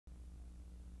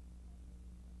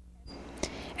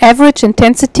Average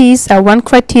intensities are one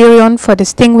criterion for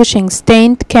distinguishing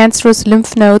stained cancerous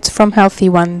lymph nodes from healthy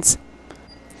ones.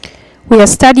 We are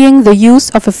studying the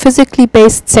use of a physically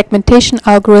based segmentation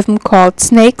algorithm called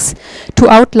SNAKES to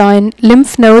outline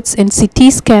lymph nodes in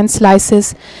CT scan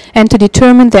slices and to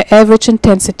determine their average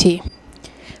intensity.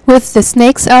 With the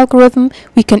SNAKES algorithm,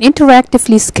 we can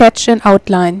interactively sketch an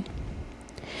outline.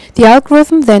 The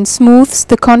algorithm then smooths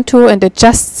the contour and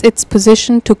adjusts its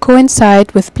position to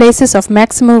coincide with places of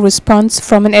maximal response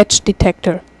from an edge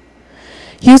detector.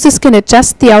 Users can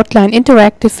adjust the outline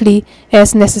interactively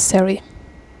as necessary.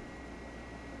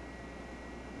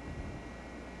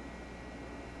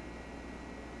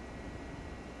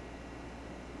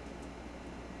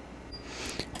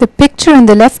 The picture in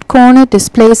the left corner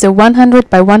displays a 100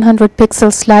 by 100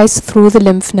 pixel slice through the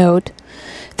lymph node.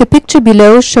 The picture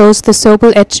below shows the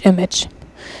Sobel edge image.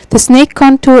 The snake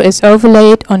contour is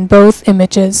overlaid on both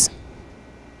images.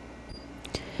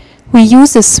 We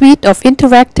use a suite of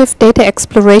interactive data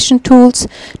exploration tools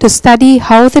to study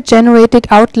how the generated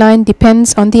outline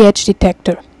depends on the edge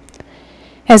detector.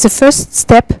 As a first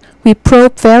step, we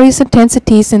probe various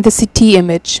intensities in the CT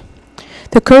image.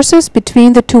 The cursors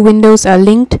between the two windows are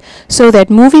linked so that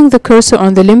moving the cursor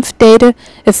on the lymph data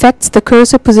affects the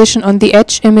cursor position on the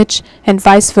edge image and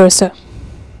vice versa.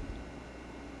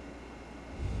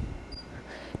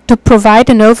 To provide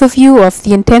an overview of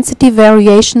the intensity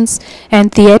variations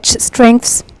and the edge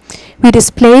strengths, we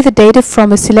display the data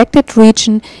from a selected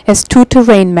region as two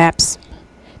terrain maps.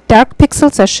 Dark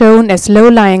pixels are shown as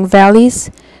low-lying valleys,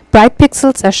 bright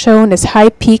pixels are shown as high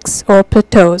peaks or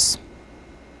plateaus.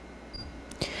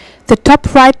 The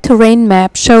top right terrain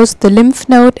map shows the lymph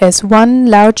node as one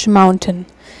large mountain.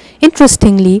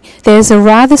 Interestingly, there is a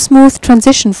rather smooth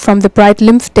transition from the bright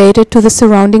lymph data to the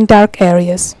surrounding dark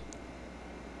areas.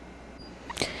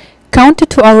 Counter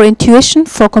to our intuition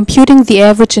for computing the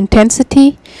average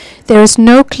intensity, there is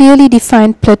no clearly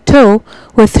defined plateau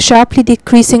with sharply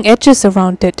decreasing edges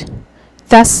around it.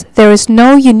 Thus, there is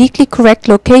no uniquely correct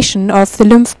location of the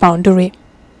lymph boundary.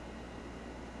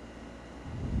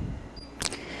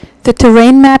 The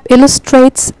terrain map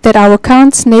illustrates that our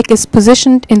current snake is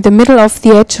positioned in the middle of the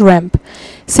edge ramp,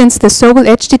 since the Sobel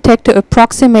edge detector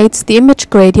approximates the image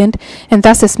gradient and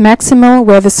thus is maximal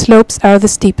where the slopes are the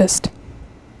steepest.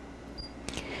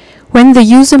 When the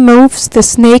user moves the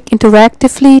snake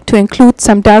interactively to include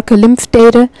some darker lymph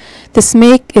data, the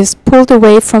snake is pulled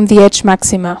away from the edge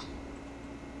maxima.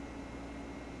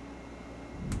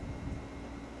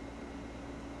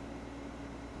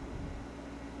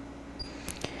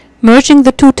 Merging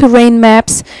the two terrain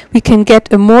maps, we can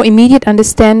get a more immediate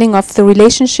understanding of the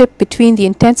relationship between the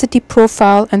intensity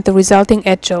profile and the resulting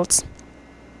edges.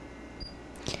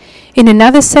 In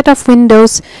another set of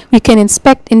windows, we can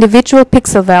inspect individual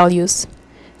pixel values.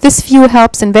 This view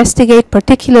helps investigate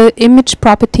particular image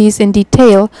properties in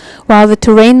detail, while the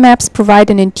terrain maps provide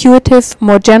an intuitive,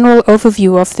 more general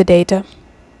overview of the data.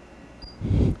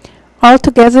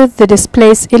 Altogether, the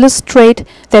displays illustrate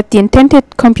that the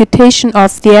intended computation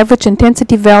of the average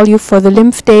intensity value for the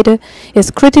lymph data is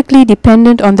critically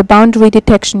dependent on the boundary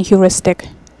detection heuristic.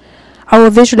 Our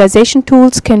visualization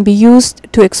tools can be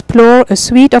used to explore a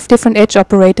suite of different edge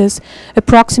operators,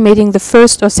 approximating the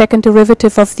first or second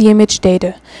derivative of the image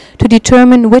data, to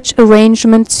determine which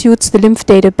arrangement suits the lymph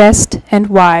data best and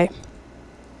why.